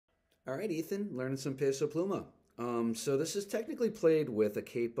All right, Ethan, learning some Peso Pluma. So this is technically played with a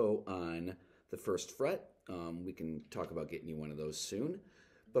capo on the first fret. We can talk about getting you one of those soon,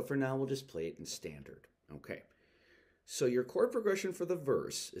 but for now we'll just play it in standard. Okay, so your chord progression for the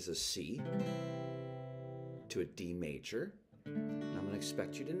verse is a C to a D major. And I'm going to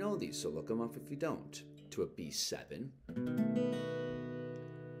expect you to know these, so look them up if you don't. To a B7,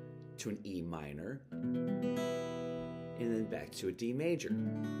 to an E minor, and then back to a D major.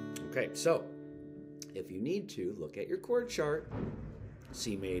 Okay, so if you need to, look at your chord chart.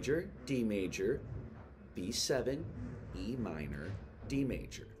 C major, D major, B7, E minor, D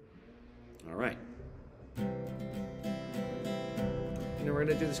major. All right. And then we're going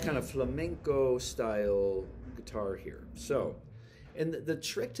to do this kind of flamenco style guitar here. So, and the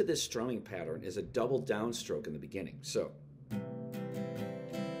trick to this strumming pattern is a double downstroke in the beginning. So,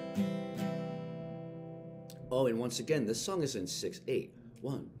 oh, and once again, this song is in 6/8.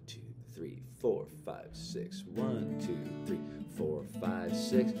 1, 2, 3, 4, 5, 6. 1, 2, 3, 4, 5,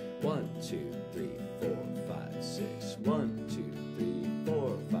 6. 1, 2, 3, 4, 5, 6. 1, 2, 3,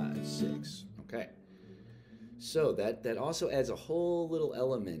 4, 5, 6. Okay. So that also adds a whole little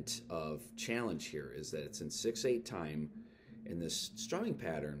element of challenge here, is that it's in 6/8 time. In this strumming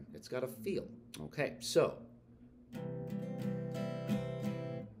pattern, it's got a feel. Okay, so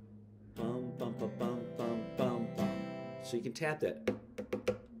bum bum bum bum bum bum bum. So you can tap that,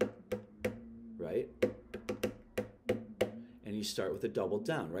 right? And you start with a double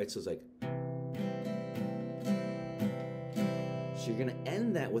down, right? So it's like, so you're gonna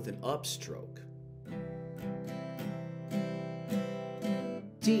end that with an upstroke.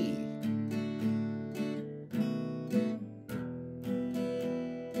 D.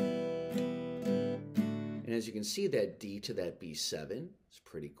 And as you can see, that D to that B7 is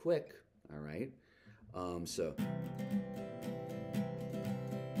pretty quick, all right? So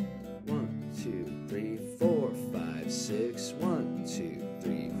 1, 2, 3, 4, 5, 6. 1, 2,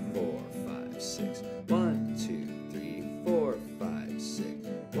 3, 4, 5, 6. 1, 2, 3, 4, 5, 6.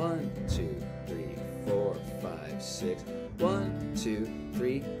 1, 2, 3, 4, 5, 6. 1, 2,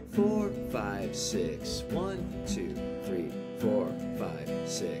 3, 4, 5, 6. 1, 2, 3, 4, 5,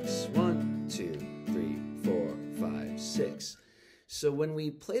 6. 1, 2, 3, 4, 5, 6. So when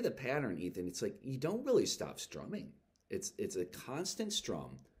we play the pattern, Ethan, it's like you don't really stop strumming. It's a constant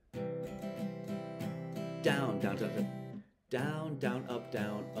strum. Down, down, down, down, down, up,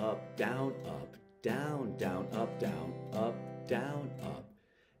 down, up, down, up, down, down, up, down, up, down, up,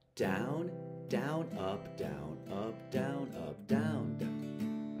 down, down, up, down, up, down, up, down,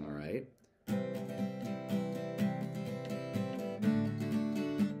 down. All right.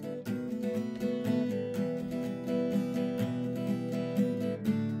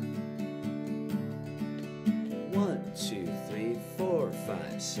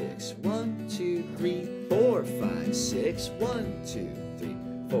 Five, 6. 1, 2, 3, 4, 5, 6. 1, 2, 3,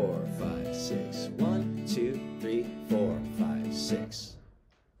 4, 5, 6. 1, 2, 3, 4, 5, 6.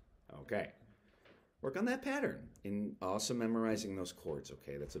 Okay. Work on that pattern and also memorizing those chords,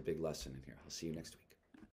 okay? That's a big lesson in here. I'll see you next week.